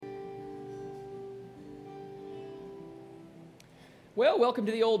Well, welcome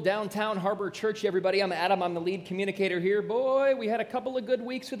to the old downtown Harbor Church, everybody. I'm Adam. I'm the lead communicator here. Boy, we had a couple of good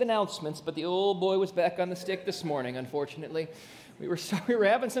weeks with announcements, but the old boy was back on the stick this morning, unfortunately. We were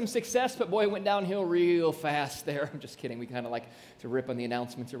having some success, but boy, it went downhill real fast there. I'm just kidding. We kind of like to rip on the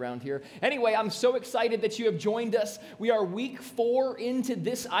announcements around here. Anyway, I'm so excited that you have joined us. We are week 4 into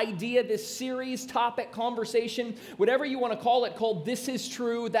this idea, this series, topic, conversation, whatever you want to call it, called This Is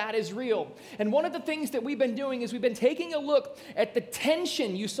True, That Is Real. And one of the things that we've been doing is we've been taking a look at the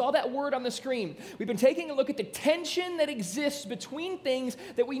tension. You saw that word on the screen. We've been taking a look at the tension that exists between things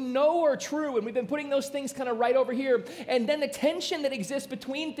that we know are true, and we've been putting those things kind of right over here, and then the tension that exists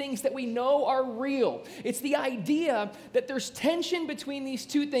between things that we know are real. It's the idea that there's tension between these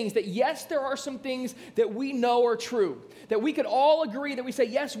two things, that yes, there are some things that we know are true, that we could all agree that we say,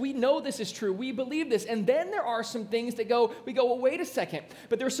 yes, we know this is true, we believe this, and then there are some things that we go, well, wait a second,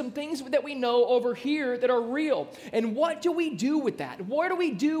 but there's some things that we know over here that are real. And what do we do with that? What do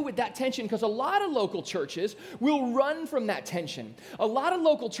we do with that tension? Because a lot of local churches will run from that tension. A lot of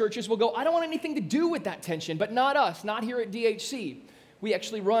local churches will go, I don't want anything to do with that tension, but not us, not here at DHC. We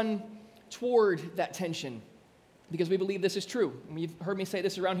actually run toward that tension because we believe this is true. And you've heard me say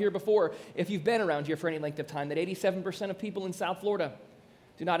this around here before, if you've been around here for any length of time, that 87% of people in South Florida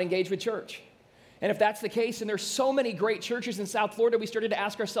do not engage with church. And if that's the case, and there's so many great churches in South Florida, we started to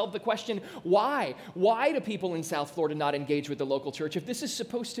ask ourselves the question, why? Why do people in South Florida not engage with the local church? If this is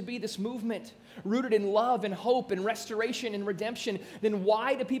supposed to be this movement rooted in love and hope and restoration and redemption, then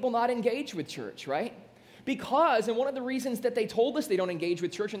why do people not engage with church, right? Because, and one of the reasons that they told us they don't engage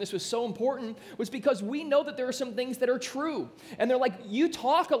with church, and this was so important, was because we know that there are some things that are true. And they're like, you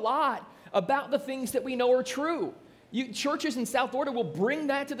talk a lot about the things that we know are true. Churches in South Florida will bring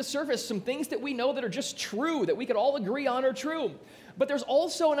that to the surface, some things that we know that are just true, that we could all agree on are true. But there's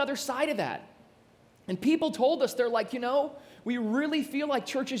also another side of that. And people told us, they're like, we really feel like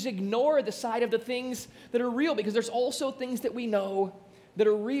churches ignore the side of the things that are real because there's also things that we know that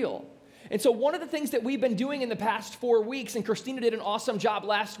are real. And so one of the things that we've been doing in the past 4 weeks, and Christina did an awesome job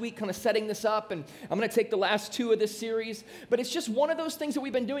last week kind of setting this up, and I'm going to take the last 2 of this series, but it's just one of those things that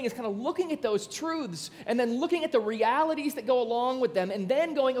we've been doing is kind of looking at those truths and then looking at the realities that go along with them and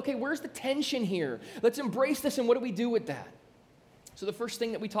then going, okay, where's the tension here? Let's embrace this, and what do we do with that? So the first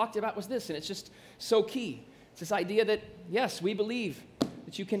thing that we talked about was this, and it's just so key. It's this idea that, yes, we believe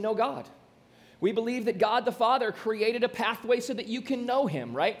that you can know God. We believe that God the Father created a pathway so that you can know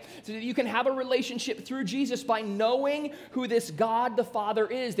Him, right? So that you can have a relationship through Jesus by knowing who this God the Father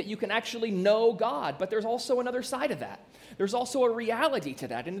is, that you can actually know God. But there's also another side of that. There's also a reality to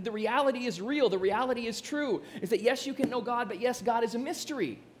that. And the reality is real. The reality is true. Is that yes, you can know God, but yes, God is a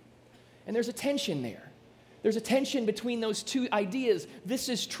mystery. And there's a tension there. There's a tension between those two ideas. This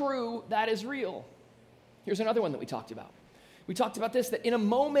is true, that is real. Here's another one that we talked about. We talked about this, that in a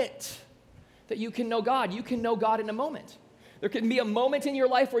moment that you can know God in a moment. There can be a moment in your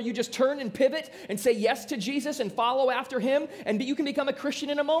life where you just turn and pivot and say yes to Jesus and follow after Him, and you can become a Christian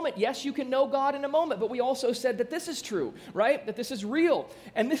in a moment. Yes, you can know God in a moment, but we also said that this is true, right? That this is real.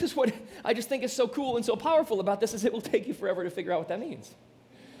 And this is what I just think is so cool and so powerful about this is it will take you forever to figure out what that means.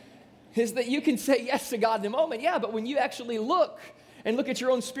 Is that you can say yes to God in a moment, yeah, but when you actually look at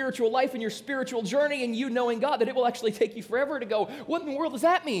your own spiritual life and your spiritual journey and you knowing God, that it will actually take you forever to go, what in the world does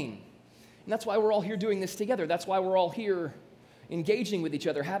that mean? And that's why we're all here doing this together. That's why we're all here engaging with each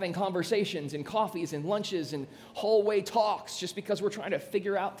other, having conversations and coffees and lunches and hallway talks, just because we're trying to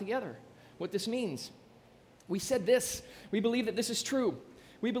figure out together what this means. We said this. We believe that this is true.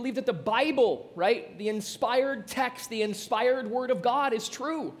 We believe that the Bible, right, the inspired text, the inspired Word of God is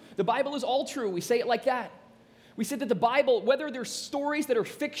true. The Bible is all true. We say it like that. We said that the Bible, whether there's stories that are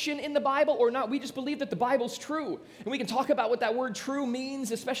fiction in the Bible or not, we just believe that the Bible's true. And we can talk about what that word true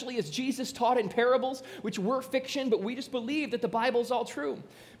means, especially as Jesus taught in parables, which were fiction, but we just believe that the Bible's all true.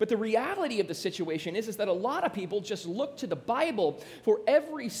 But the reality of the situation is that a lot of people just look to the Bible for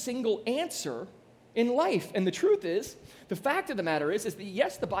every single answer in life. And the truth is, the fact of the matter is that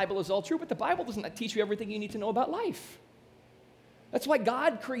yes, the Bible is all true, but the Bible doesn't teach you everything you need to know about life. That's why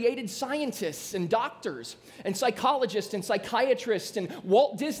God created scientists and doctors and psychologists and psychiatrists and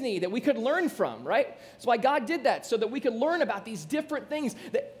Walt Disney that we could learn from, right? That's why God did that, so that we could learn about these different things,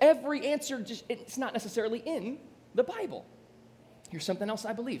 that every answer, it's not necessarily in the Bible. Here's something else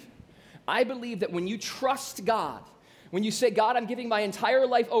I believe. I believe that when you trust God, when you say, God, I'm giving my entire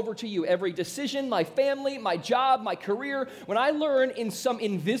life over to you, every decision, my family, my job, my career, when I learn in some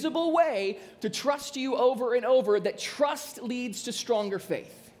invisible way to trust you over and over, that trust leads to stronger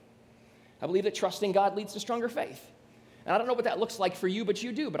faith. I believe that trusting God leads to stronger faith. And I don't know what that looks like for you, but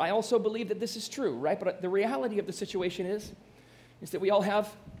you do. But I also believe that this is true, right? But the reality of the situation is is that we all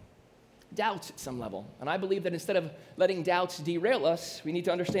have doubts at some level. And I believe that instead of letting doubts derail us, we need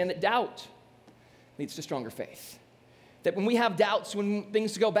to understand that doubt leads to stronger faith. That when we have doubts, when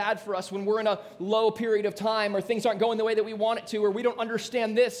things go bad for us, when we're in a low period of time or things aren't going the way that we want it to, or we don't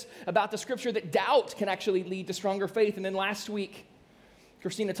understand this about the scripture, that doubt can actually lead to stronger faith. And then last week,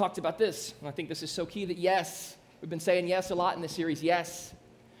 Christina talked about this, and I think this is so key, that yes, we've been saying yes a lot in this series, yes,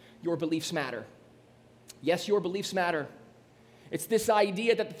 your beliefs matter. Yes, your beliefs matter. It's this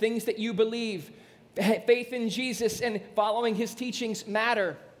idea that the things that you believe, faith in Jesus and following his teachings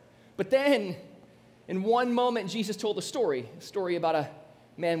matter. But then, in one moment, Jesus told a story about a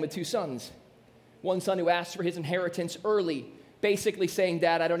man with two sons. One son who asked for his inheritance early, basically saying,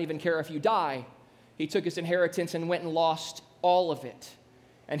 Dad, I don't even care if you die. He took his inheritance and went and lost all of it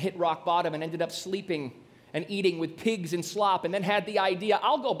and hit rock bottom and ended up sleeping and eating with pigs and slop, and then had the idea,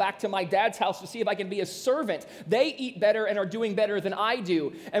 I'll go back to my dad's house to see if I can be a servant. They eat better and are doing better than I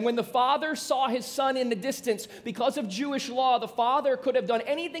do. And when the father saw his son in the distance, because of Jewish law, the father could have done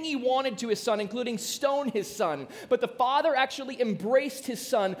anything he wanted to his son, including stone his son. But the father actually embraced his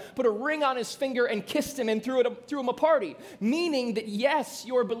son, put a ring on his finger, and kissed him and threw him a party. Meaning that, yes,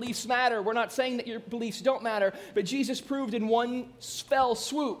 your beliefs matter. We're not saying that your beliefs don't matter, but Jesus proved in one fell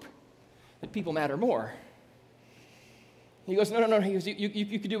swoop that people matter more. He goes, no. He goes,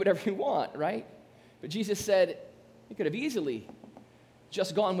 you can do whatever you want, right? But Jesus said, you could have easily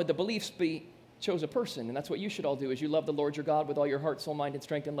just gone with the beliefs, but he chose a person. And that's what you should all do, is you love the Lord your God with all your heart, soul, mind, and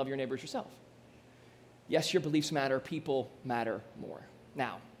strength, and love your neighbors yourself. Yes, your beliefs matter. People matter more.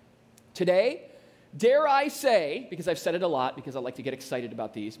 Now, today, dare I say, because I've said it a lot, because I like to get excited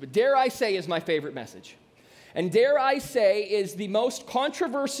about these, but dare I say is my favorite message. And dare I say is the most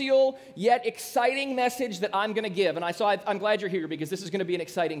controversial yet exciting message that I'm going to give. And I'm glad you're here, because this is going to be an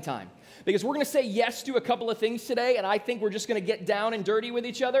exciting time. Because we're going to say yes to a couple of things today, and I think we're just going to get down and dirty with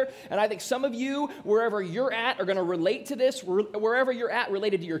each other. And I think some of you, wherever you're at, are going to relate to this, wherever you're at,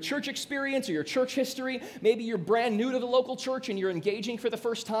 related to your church experience or your church history. Maybe you're brand new to the local church and you're engaging for the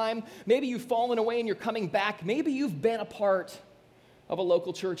first time. Maybe you've fallen away and you're coming back. Maybe you've been a part of a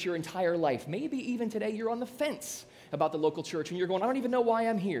local church your entire life. Maybe even today you're on the fence about the local church and you're going, I don't even know why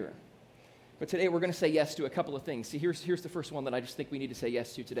I'm here. But today we're going to say yes to a couple of things. See, here's the first one that I just think we need to say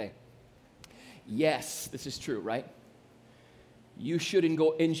yes to today. Yes, this is true, right? You should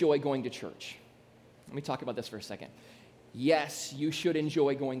enjoy going to church. Let me talk about this for a second. Yes, you should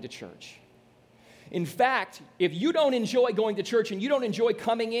enjoy going to church. In fact, if you don't enjoy going to church and you don't enjoy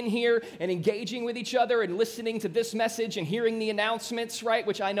coming in here and engaging with each other and listening to this message and hearing the announcements, right,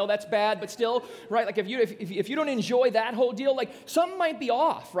 which I know that's bad, but still, right, like if you don't enjoy that whole deal, like something might be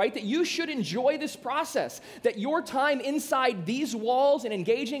off, right, that you should enjoy this process, that your time inside these walls and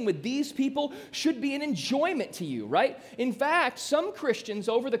engaging with these people should be an enjoyment to you, right? In fact, some Christians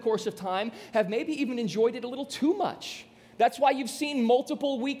over the course of time have maybe even enjoyed it a little too much. That's why you've seen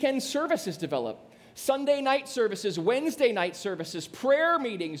multiple weekend services develop. Sunday night services, Wednesday night services, prayer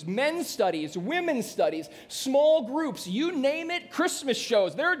meetings, men's studies, women's studies, small groups, you name it, Christmas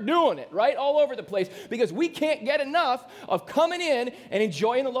shows, they're doing it, right, all over the place, because we can't get enough of coming in and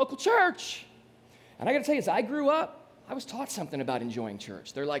enjoying the local church. And I got to tell you, as I grew up, I was taught something about enjoying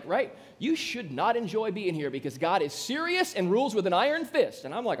church. They're like, right, you should not enjoy being here because God is serious and rules with an iron fist.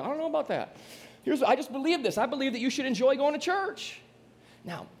 And I'm like, I don't know about that. I just believe this. I believe that you should enjoy going to church.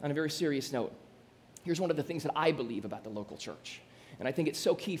 Now, on a very serious note, here's one of the things that I believe about the local church. And I think it's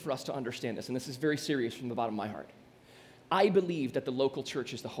so key for us to understand this, and this is very serious from the bottom of my heart. I believe that the local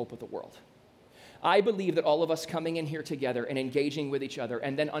church is the hope of the world. I believe that all of us coming in here together and engaging with each other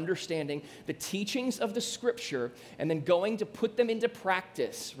and then understanding the teachings of the Scripture and then going to put them into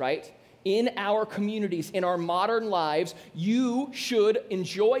practice, right? In our communities, in our modern lives, you should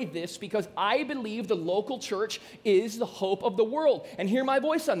enjoy this because I believe the local church is the hope of the world. And hear my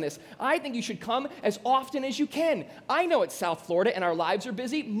voice on this. I think you should come as often as you can. I know it's South Florida and our lives are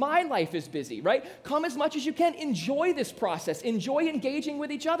busy. My life is busy, right? Come as much as you can. Enjoy this process. Enjoy engaging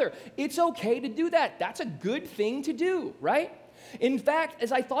with each other. It's okay to do that. That's a good thing to do, right? In fact,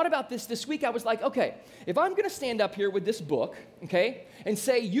 as I thought about this week, I was like, okay, if I'm going to stand up here with this book, okay, and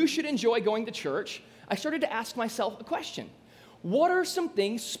say you should enjoy going to church, I started to ask myself a question. What are some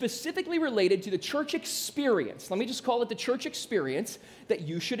things specifically related to the church experience? Let me just call it the church experience that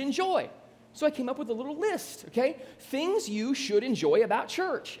you should enjoy. So I came up with a little list, okay? Things you should enjoy about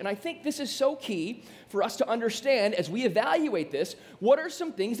church. And I think this is so key for us to understand as we evaluate this. What are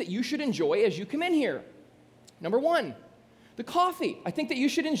some things that you should enjoy as you come in here? Number one, the coffee. I think that you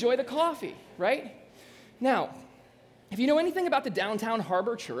should enjoy the coffee, right? Now, If you know anything about the Downtown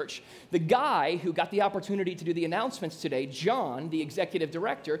Harbor Church, the guy who got the opportunity to do the announcements today, John, the executive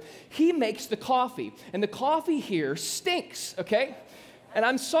director, he makes the coffee. And the coffee here stinks, okay? And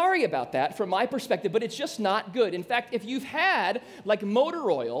I'm sorry about that from my perspective, but it's just not good. In fact, if you've had like motor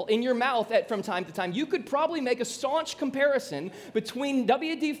oil in your mouth from time to time, you could probably make a staunch comparison between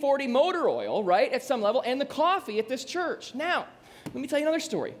WD-40 motor oil, right, at some level, and the coffee at this church. Now, let me tell you another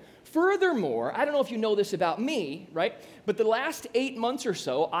story. Furthermore, I don't know if you know this about me, right? But the last 8 months or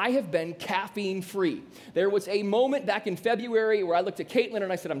so, I have been caffeine-free. There was a moment back in February where I looked at Caitlin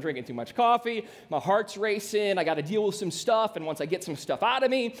and I said, I'm drinking too much coffee, my heart's racing, I got to deal with some stuff, and once I get some stuff out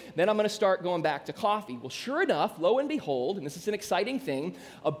of me, then I'm going to start going back to coffee. Well, sure enough, lo and behold, and this is an exciting thing,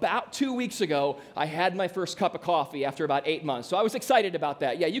 about 2 weeks ago, I had my first cup of coffee after about 8 months. So I was excited about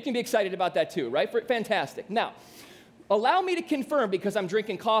that. Yeah, you can be excited about that too, right? Fantastic. Now, allow me to confirm, because I'm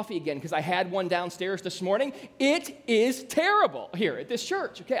drinking coffee again, because I had one downstairs this morning, it is terrible here at this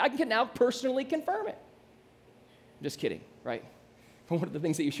church, okay? I can now personally confirm it. I'm just kidding, right? One of the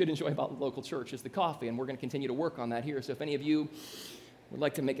things that you should enjoy about the local church is the coffee, and we're going to continue to work on that here. So if any of you would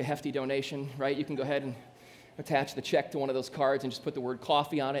like to make a hefty donation, right, you can go ahead and attach the check to one of those cards and just put the word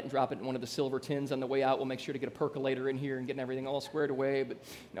coffee on it and drop it in one of the silver tins on the way out. We'll make sure to get a percolator in here and getting everything all squared away. But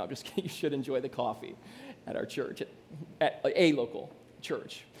no, I'm just kidding. You should enjoy the coffee at our church, at a local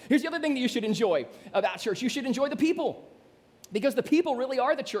church. Here's the other thing that you should enjoy about church. You should enjoy the people, because the people really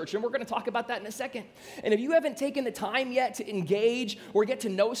are the church, and we're going to talk about that in a second. And if you haven't taken the time yet to engage or get to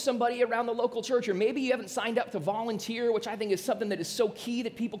know somebody around the local church, or maybe you haven't signed up to volunteer, which I think is something that is so key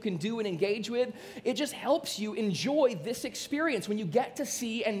that people can do and engage with, it just helps you enjoy this experience when you get to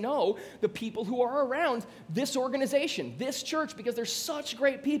see and know the people who are around this organization, this church, because they're such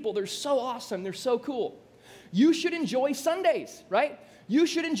great people. They're so awesome. They're so cool. You should enjoy Sundays, right? You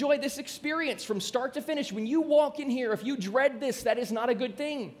should enjoy this experience from start to finish. When you walk in here, if you dread this, that is not a good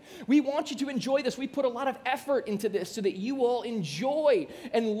thing. We want you to enjoy this. We put a lot of effort into this so that you will enjoy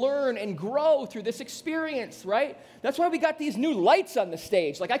and learn and grow through this experience, right? That's why we got these new lights on the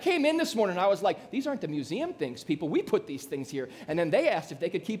stage. Like, I came in this morning and I was like, these aren't the museum things, people. We put these things here. And then they asked if they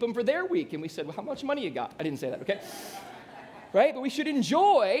could keep them for their week. And we said, well, how much money you got? I didn't say that, okay? Right? But we should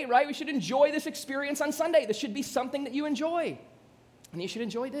enjoy, right? We should enjoy this experience on Sunday. This should be something that you enjoy. And you should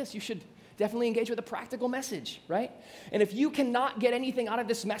enjoy this. You should definitely engage with a practical message, right? And if you cannot get anything out of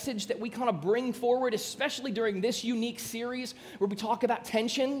this message that we kind of bring forward, especially during this unique series where we talk about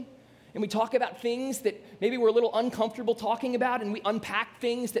tension and we talk about things that maybe we're a little uncomfortable talking about, and we unpack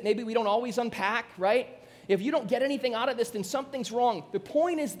things that maybe we don't always unpack, right? If you don't get anything out of this, then something's wrong. The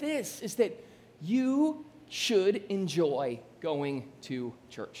point is this, is that you should enjoy going to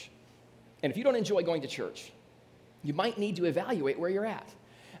church. And if you don't enjoy going to church, you might need to evaluate where you're at.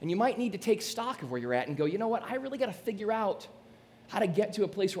 And you might need to take stock of where you're at and go, you know what, I really got to figure out how to get to a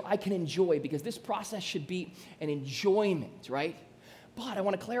place where I can enjoy, because this process should be an enjoyment, right? But I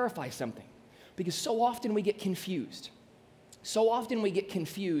want to clarify something, because so often we get confused. So often we get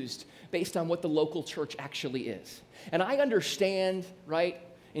confused based on what the local church actually is. And I understand, right?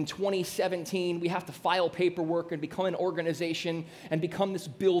 In 2017, we have to file paperwork and become an organization and become this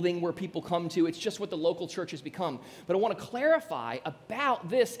building where people come to. It's just what the local church has become. But I want to clarify about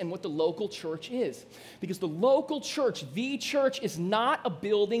this and what the local church is. Because the local church, the church, is not a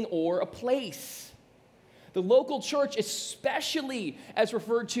building or a place. The local church, especially as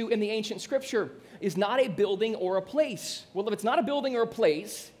referred to in the ancient scripture, is not a building or a place. Well, if it's not a building or a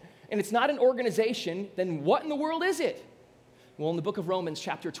place, and it's not an organization, then what in the world is it? Well, in the book of Romans,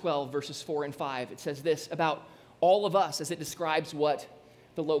 chapter 12, verses 4 and 5, it says this about all of us as it describes what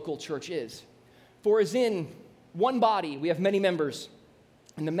the local church is. For as in one body we have many members,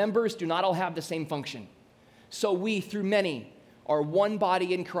 and the members do not all have the same function. So we, through many, are one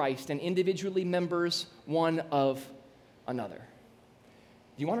body in Christ, and individually members one of another.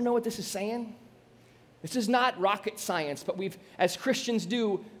 Do you want to know what this is saying? This is not rocket science, but we've, as Christians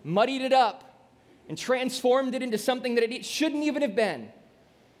do, muddied it up and transformed it into something that it shouldn't even have been.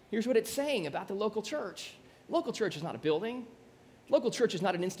 Here's what it's saying about the local church. The local church is not a building. The local church is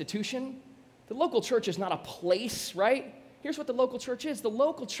not an institution. The local church is not a place, right? Here's what the local church is. The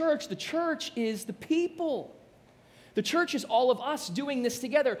local church, the church is the people. The church is all of us doing this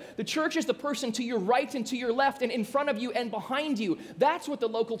together. The church is the person to your right and to your left and in front of you and behind you. That's what the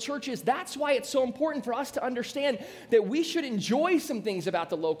local church is. That's why it's so important for us to understand that we should enjoy some things about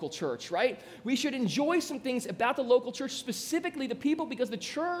the local church, right? We should enjoy some things about the local church, specifically the people, because the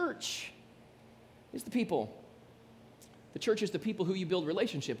church is the people. The church is the people who you build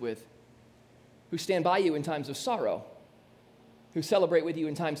relationship with, who stand by you in times of sorrow, who celebrate with you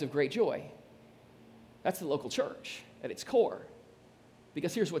in times of great joy. That's the local church. at its core.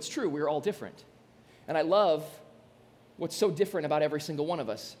 Because here's what's true, we're all different. And I love what's so different about every single one of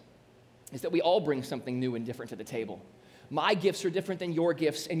us is that we all bring something new and different to the table. My gifts are different than your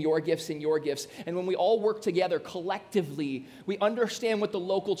gifts and your gifts and your gifts. And when we all work together collectively, we understand what the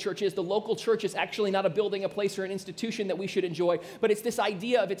local church is. The local church is actually not a building, a place, or an institution that we should enjoy, but it's this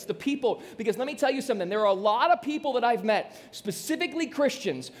idea of it's the people. Because let me tell you something, there are a lot of people that I've met, specifically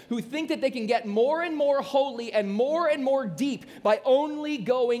Christians, who think that they can get more and more holy and more deep by only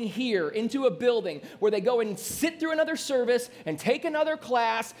going here into a building where they go and sit through another service and take another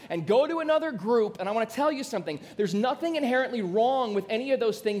class and go to another group. And I want to tell you something, there's nothing inherently wrong with any of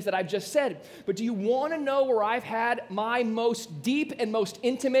those things that I've just said. But do you want to know where I've had my most deep and most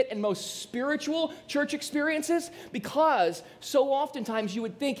intimate and most spiritual church experiences? Because so oftentimes you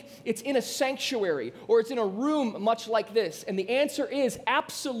would think it's in a sanctuary or it's in a room much like this. And the answer is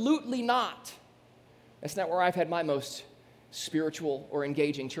absolutely not. That's not where I've had my most spiritual or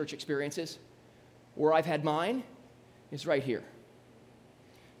engaging church experiences. Where I've had mine is right here.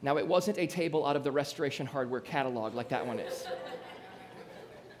 Now, it wasn't a table out of the Restoration Hardware catalog like that one is.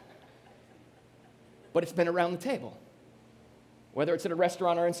 But it's been around the table. Whether it's at a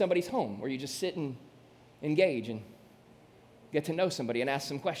restaurant or in somebody's home, where you just sit and engage and get to know somebody and ask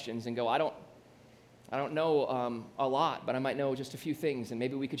some questions and go, I don't know a lot, but I might know just a few things, and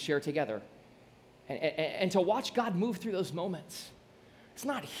maybe we could share together. And to watch God move through those moments. It's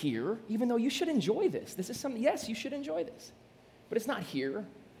not here, even though you should enjoy this. This is something, yes, you should enjoy this. But it's not here.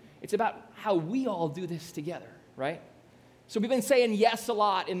 It's about how we all do this together, right? So we've been saying yes a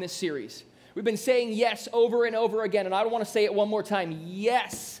lot in this series. We've been saying yes over and over again, and I want to say it one more time.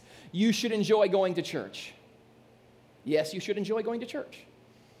 Yes, you should enjoy going to church. Yes, you should enjoy going to church.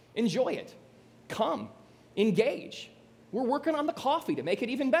 Enjoy it. Come. Engage. We're working on the coffee to make it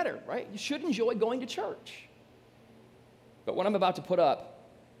even better, right? You should enjoy going to church. But what I'm about to put up,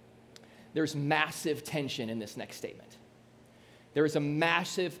 there's massive tension in this next statement. There is a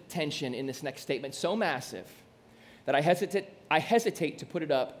massive tension in this next statement, so massive that I hesitate to put it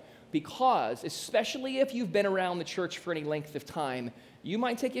up because, especially if you've been around the church for any length of time, you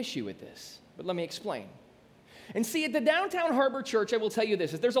might take issue with this. But let me explain. And see, at the Downtown Harbor Church, I will tell you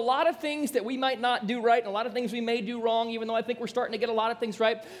this, is there's a lot of things that we might not do right and a lot of things we may do wrong, even though I think we're starting to get a lot of things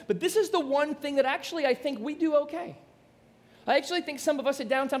right. But this is the one thing that actually I think we do okay. I actually think some of us at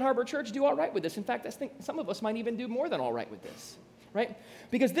Downtown Harbor Church do all right with this. In fact, I think some of us might even do more than all right with this, right?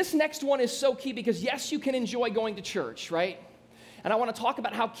 Because this next one is so key because, yes, you can enjoy going to church, right? And I want to talk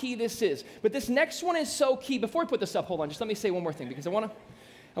about how key this is. But this next one is so key. Before I put this up, hold on, just let me say one more thing because I want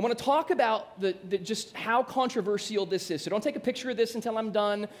to talk about just how controversial this is. So don't take a picture of this until I'm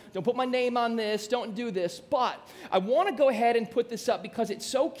done. Don't put my name on this. Don't do this. But I want to go ahead and put this up because it's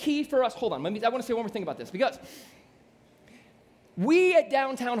so key for us. Hold on. I want to say one more thing about this because we at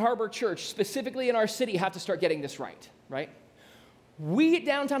Downtown Harbor Church, specifically in our city, have to start getting this right, right? We at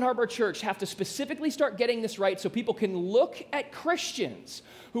Downtown Harbor Church have to specifically start getting this right so people can look at Christians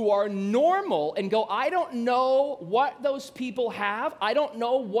who are normal and go, I don't know what those people have. I don't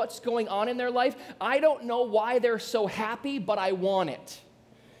know what's going on in their life. I don't know why they're so happy, but I want it.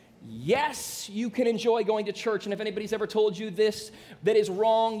 Yes, you can enjoy going to church, and if anybody's ever told you this that is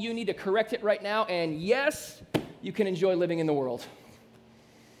wrong, you need to correct it right now, and yes, you can enjoy living in the world.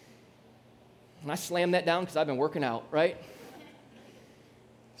 And I slam that down because I've been working out, right?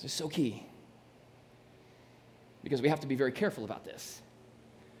 This is so key because we have to be very careful about this.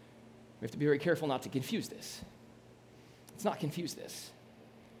 We have to be very careful not to confuse this. Let's not confuse this.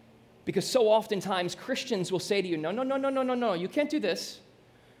 Because so oftentimes Christians will say to you, no, you can't do this.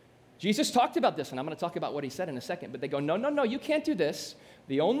 Jesus talked about this, and I'm going to talk about what he said in a second, but they go, no, you can't do this.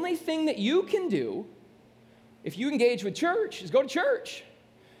 The only thing that you can do if you engage with church is go to church.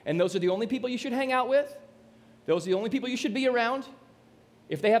 And those are the only people you should hang out with. Those are the only people you should be around.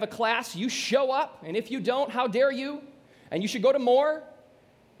 If they have a class, you show up, and if you don't, how dare you? And you should go to more,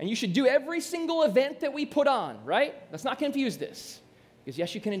 and you should do every single event that we put on, right? Let's not confuse this. Because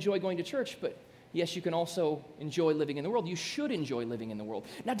yes, you can enjoy going to church, but yes, you can also enjoy living in the world. You should enjoy living in the world.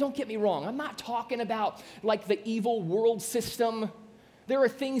 Now, don't get me wrong. I'm not talking about like the evil world system. There are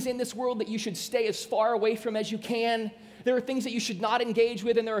things in this world that you should stay as far away from as you can. There are things that you should not engage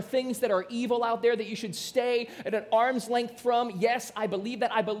with, and there are things that are evil out there that you should stay at an arm's length from. Yes, I believe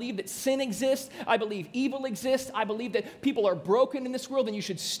that. I believe that sin exists. I believe evil exists. I believe that people are broken in this world, and you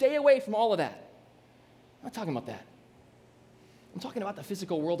should stay away from all of that. I'm not talking about that. I'm talking about the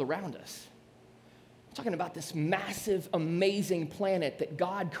physical world around us. I'm talking about this massive, amazing planet that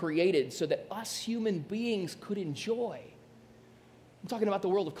God created so that us human beings could enjoy. I'm talking about the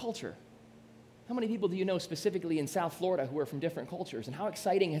world of culture. I'm How many people do you know specifically in South Florida who are from different cultures? And how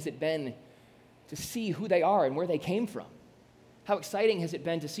exciting has it been to see who they are and where they came from? How exciting has it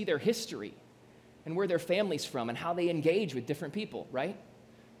been to see their history and where their family's from and how they engage with different people, right?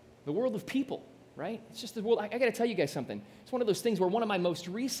 The world of people, right? It's just the world. I got to tell you guys something. It's one of those things where one of my most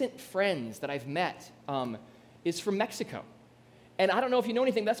recent friends that I've met is from Mexico. And I don't know if you know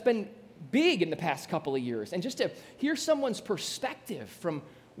anything, that's been big in the past couple of years. And just to hear someone's perspective from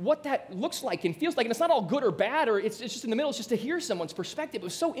what that looks like and feels like, and it's not all good or bad, or it's just in the middle, it's just to hear someone's perspective. It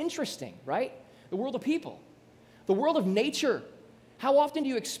was so interesting, right? The world of people, the world of nature. How often do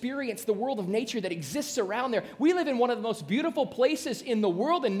you experience the world of nature that exists around there? We live in one of the most beautiful places in the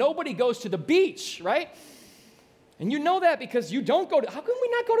world, and nobody goes to the beach, right? And you know that because you don't go to, how can we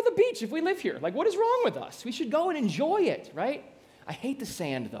not go to the beach if we live here? Like, what is wrong with us? We should go and enjoy it, right? I hate the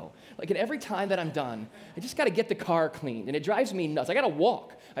sand, though. Like, and every time that I'm done, I just got to get the car cleaned, and it drives me nuts. I got to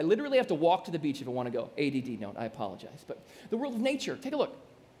walk. I literally have to walk to the beach if I want to go. ADD note, I apologize. But the world of nature, take a look.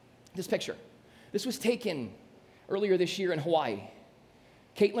 This picture. This was taken earlier this year in Hawaii.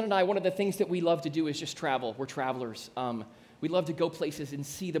 Caitlin and I, one of the things that we love to do is just travel. We're travelers. We love to go places and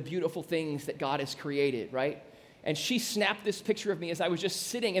see the beautiful things that God has created, right? And she snapped this picture of me as I was just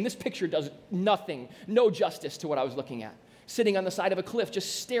sitting, and this picture does nothing, no justice to what I was looking at. Sitting on the side of a cliff,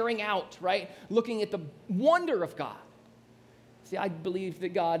 just staring out, right? Looking at the wonder of God. See, I believe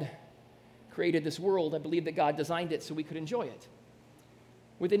that God created this world. I believe that God designed it so we could enjoy it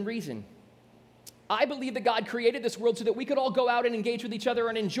within reason. I believe that God created this world so that we could all go out and engage with each other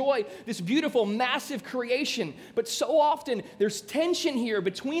and enjoy this beautiful, massive creation. But so often, there's tension here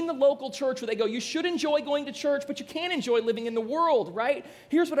between the local church where they go, you should enjoy going to church, but you can't enjoy living in the world, right?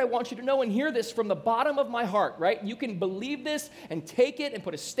 Here's what I want you to know and hear this from the bottom of my heart, right? You can believe this and take it and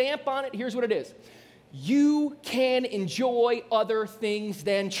put a stamp on it. Here's what it is. You can enjoy other things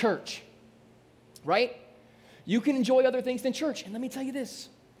than church, right? You can enjoy other things than church. And let me tell you this.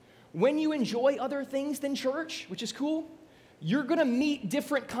 When you enjoy other things than church, which is cool, you're going to meet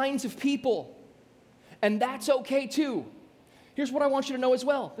different kinds of people. And that's okay too. Here's what I want you to know as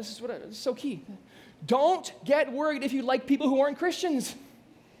well. This is so key. Don't get worried if you like people who aren't Christians.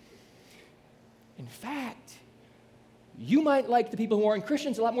 In fact, you might like the people who aren't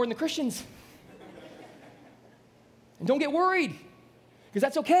Christians a lot more than the Christians. And don't get worried, because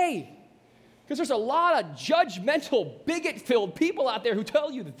that's okay. Because there's a lot of judgmental, bigot-filled people out there who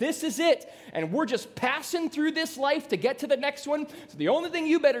tell you this is it, and we're just passing through this life to get to the next one. So the only thing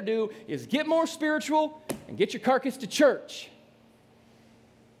you better do is get more spiritual and get your carcass to church.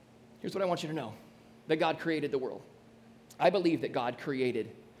 Here's what I want you to know, that God created the world. I believe that God created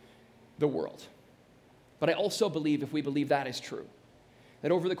the world. But I also believe, if we believe that is true,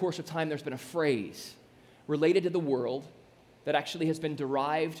 that over the course of time there's been a phrase related to the world that actually has been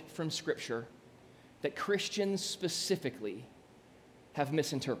derived from Scripture that Christians specifically have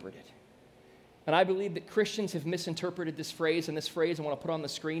misinterpreted. And I believe that Christians have misinterpreted this phrase, and this phrase I want to put on the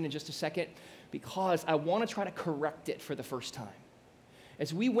screen in just a second because I want to try to correct it for the first time.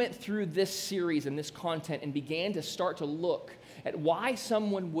 As we went through this series and this content and began to start to look at why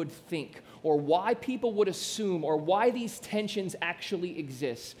someone would think or why people would assume or why these tensions actually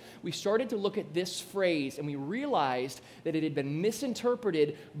exist, we started to look at this phrase and we realized that it had been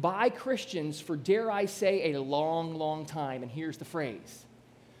misinterpreted by Christians for, dare I say, a long, long time. And here's the phrase: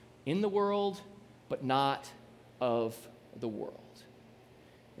 in the world, but not of the world.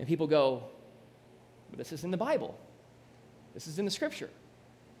 And people go, but this is in the Bible. This is in the Scripture.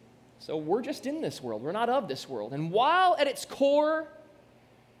 So we're just in this world. We're not of this world. And while at its core,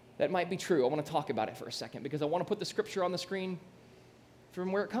 that might be true, I want to talk about it for a second because I want to put the Scripture on the screen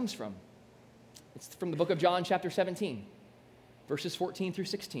from where it comes from. It's from the book of John, chapter 17, verses 14 through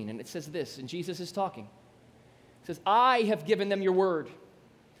 16. And it says this, and Jesus is talking. It says, I have given them your word,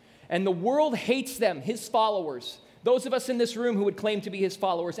 and the world hates them, his followers, those of us in this room who would claim to be his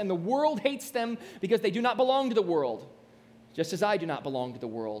followers. And the world hates them because they do not belong to the world, just as I do not belong to the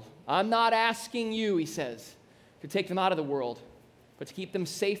world. I'm not asking you, he says, to take them out of the world, but to keep them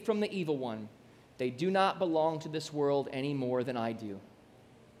safe from the evil one. They do not belong to this world any more than I do.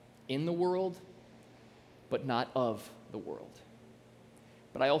 In the world, but not of the world.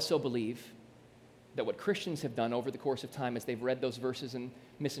 But I also believe that what Christians have done over the course of time as they've read those verses and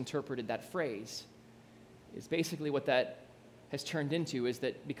misinterpreted that phrase is basically what that has turned into, is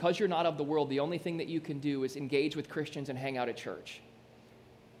that because you're not of the world, the only thing that you can do is engage with Christians and hang out at church.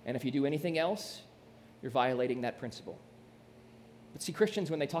 And if you do anything else, you're violating that principle. But see,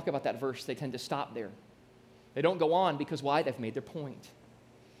 Christians, when they talk about that verse, they tend to stop there. They don't go on because why? They've made their point.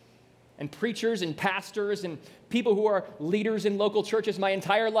 and preachers and pastors and people who are leaders in local churches my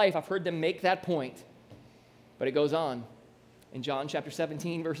entire life. I've heard them make that point. But it goes on. In John chapter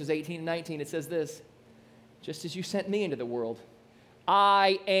 17, verses 18 and 19, it says this, just as you sent me into the world,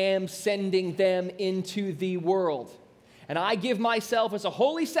 I am sending them into the world. And I give myself as a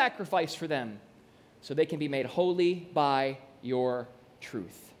holy sacrifice for them, so they can be made holy by your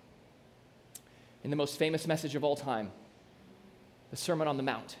truth. In the most famous message of all time, the Sermon on the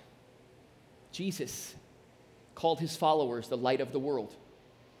Mount, Jesus called his followers the light of the world.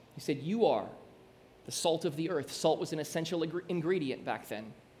 He said, you are the salt of the earth. Salt was an essential ingredient back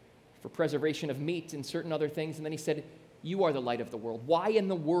then for preservation of meat and certain other things. And then he said, you are the light of the world. Why in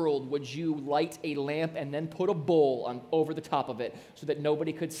the world would you light a lamp and then put a bowl over the top of it so that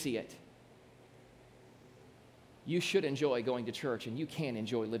nobody could see it? You should enjoy going to church, and you can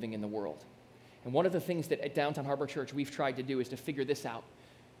enjoy living in the world. And one of the things that at Downtown Harbor Church we've tried to do is to figure this out.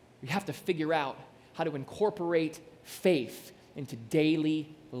 We have to figure out how to incorporate faith into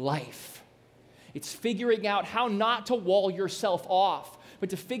daily life. It's figuring out how not to wall yourself off,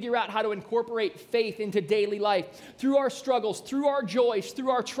 but to figure out how to incorporate faith into daily life through our struggles, through our joys, through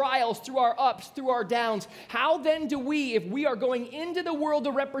our trials, through our ups, through our downs. How then do we, if we are going into the world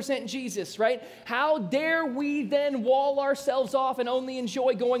to represent Jesus, right? How dare we then wall ourselves off and only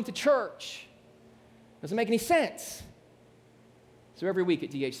enjoy going to church? Doesn't make any sense. So every week at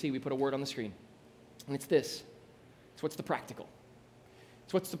DHC, we put a word on the screen, and it's this. It's what's the practical.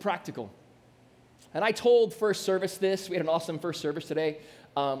 It's what's the practical. And I told first service this. We had an awesome first service today.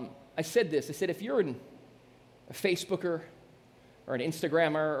 I said this. I said, if you're a Facebooker or an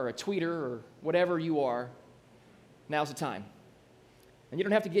Instagrammer or a tweeter or whatever you are, now's the time. And you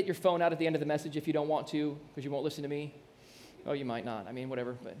don't have to get your phone out at the end of the message if you don't want to, because you won't listen to me. Oh, you might not. I mean,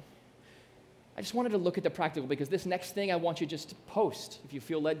 whatever. But I just wanted to look at the practical, because this next thing I want you just to post if you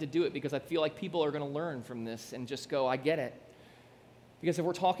feel led to do it, because I feel like people are going to learn from this and just go, I get it. Because if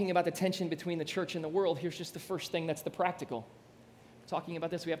we're talking about the tension between the church and the world, here's just the first thing that's the practical. Talking about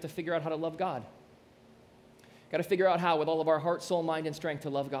this, we have to figure out how to love God. Got to figure out how, with all of our heart, soul, mind, and strength,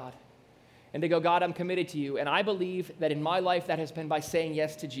 to love God. And to go, God, I'm committed to you. And I believe that in my life, that has been by saying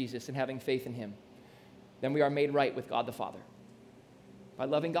yes to Jesus and having faith in him. Then we are made right with God the Father. By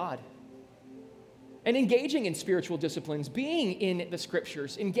loving God. And engaging in spiritual disciplines, being in the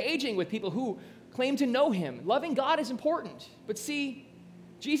scriptures, engaging with people who claim to know him. Loving God is important. But see,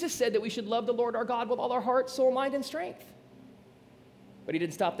 Jesus said that we should love the Lord our God with all our heart, soul, mind, and strength. But he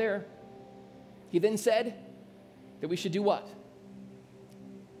didn't stop there. He then said that we should do what?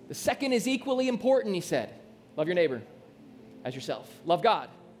 The second is equally important, he said. Love your neighbor as yourself. Love God.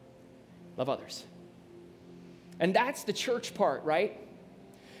 Love others. And that's the church part, right?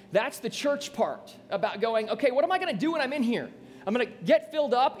 That's the church part about going, okay, what am I going to do when I'm in here? I'm going to get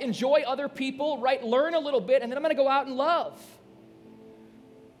filled up, enjoy other people, right? Learn a little bit, and then I'm going to go out and love.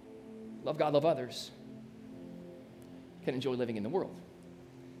 Love God, love others. Can enjoy living in the world.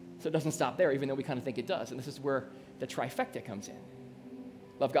 So it doesn't stop there, even though we kind of think it does. And this is where the trifecta comes in.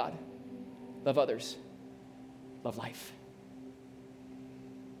 Love God, love others, love life.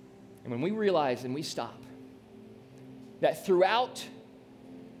 And when we realize and we stop that throughout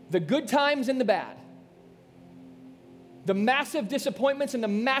the good times and the bad, the massive disappointments and the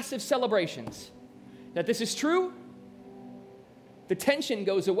massive celebrations, that this is true, the tension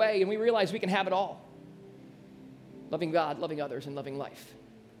goes away and we realize we can have it all. Loving God, loving others, and loving life.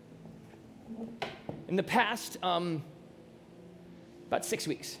 In the past, about 6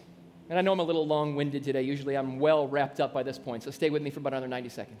 weeks, and I know I'm a little long-winded today. Usually I'm well wrapped up by this point, so stay with me for about another 90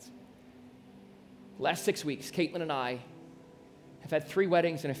 seconds. Last 6 weeks, Caitlin and I have had 3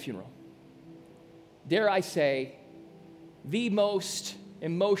 weddings and a funeral. Dare I say, the most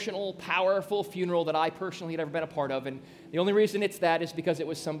emotional, powerful funeral that I personally had ever been a part of, and the only reason it's that is because it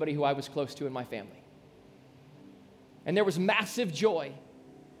was somebody who I was close to in my family. And there was massive joy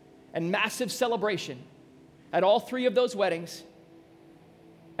and massive celebration at all 3 of those weddings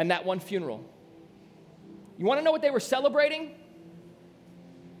and that one funeral. You want to know what they were celebrating?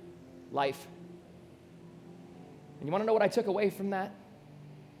 Life. And you want to know what I took away from that?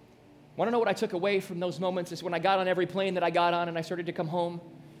 Want to know what I took away from those moments is when I got on every plane that I got on and I started to come home.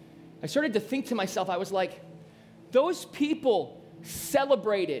 I started to think to myself, I was like, those people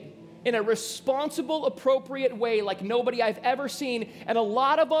celebrated in a responsible, appropriate way like nobody I've ever seen, and a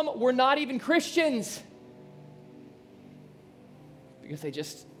lot of them were not even Christians because they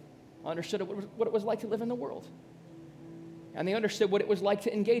just understood what it was like to live in the world, and they understood what it was like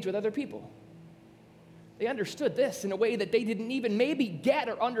to engage with other people. They understood this in a way that they didn't even maybe get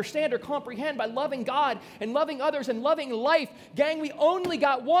or understand or comprehend by loving God and loving others and loving life. Gang, we only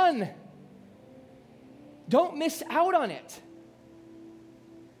got one. Don't miss out on it.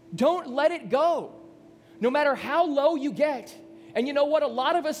 Don't let it go. No matter how low you get. And you know what? A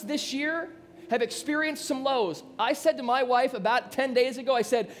lot of us this year have experienced some lows. I said to my wife about 10 days ago, I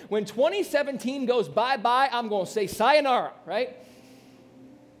said, when 2017 goes bye-bye, I'm going to say sayonara, right?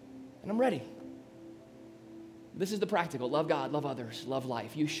 And I'm ready. This is the practical. Love God, love others, love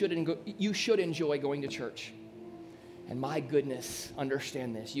life. You should enjoy going to church. And my goodness,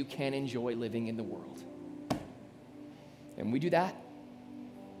 understand this. You can enjoy living in the world. And we do that.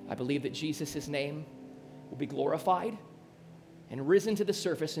 I believe that Jesus' name will be glorified and risen to the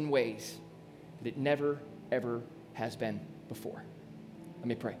surface in ways that it never, ever has been before. Let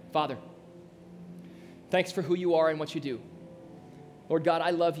me pray. Father, thanks for who you are and what you do. Lord God,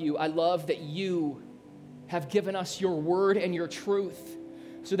 I love you. I love that you have given us your word and your truth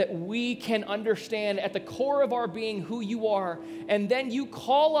so that we can understand at the core of our being who you are. And then you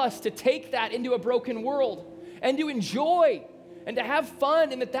call us to take that into a broken world and to enjoy and to have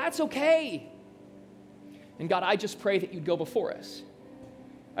fun, and that that's okay. And God, I just pray that you'd go before us.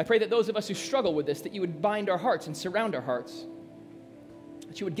 I pray that those of us who struggle with this, that you would bind our hearts and surround our hearts,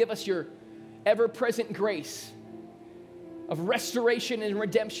 that you would give us your ever-present grace of restoration and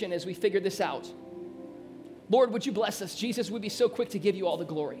redemption as we figure this out. Lord, would you bless us? Jesus, we'd be so quick to give you all the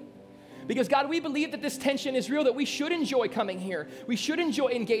glory. Because God, we believe that this tension is real, that we should enjoy coming here. We should enjoy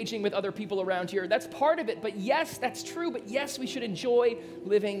engaging with other people around here. That's part of it, but yes, that's true, but yes, we should enjoy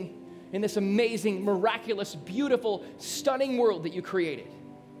living in this amazing, miraculous, beautiful, stunning world that you created.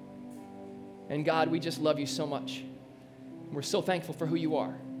 And God, we just love you so much. We're so thankful for who you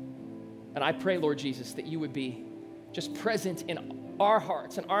are. And I pray, Lord Jesus, that you would be just present in our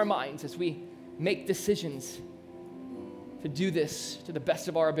hearts and our minds as we make decisions to do this to the best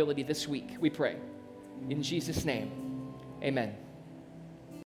of our ability this week. We pray. In Jesus' name, amen.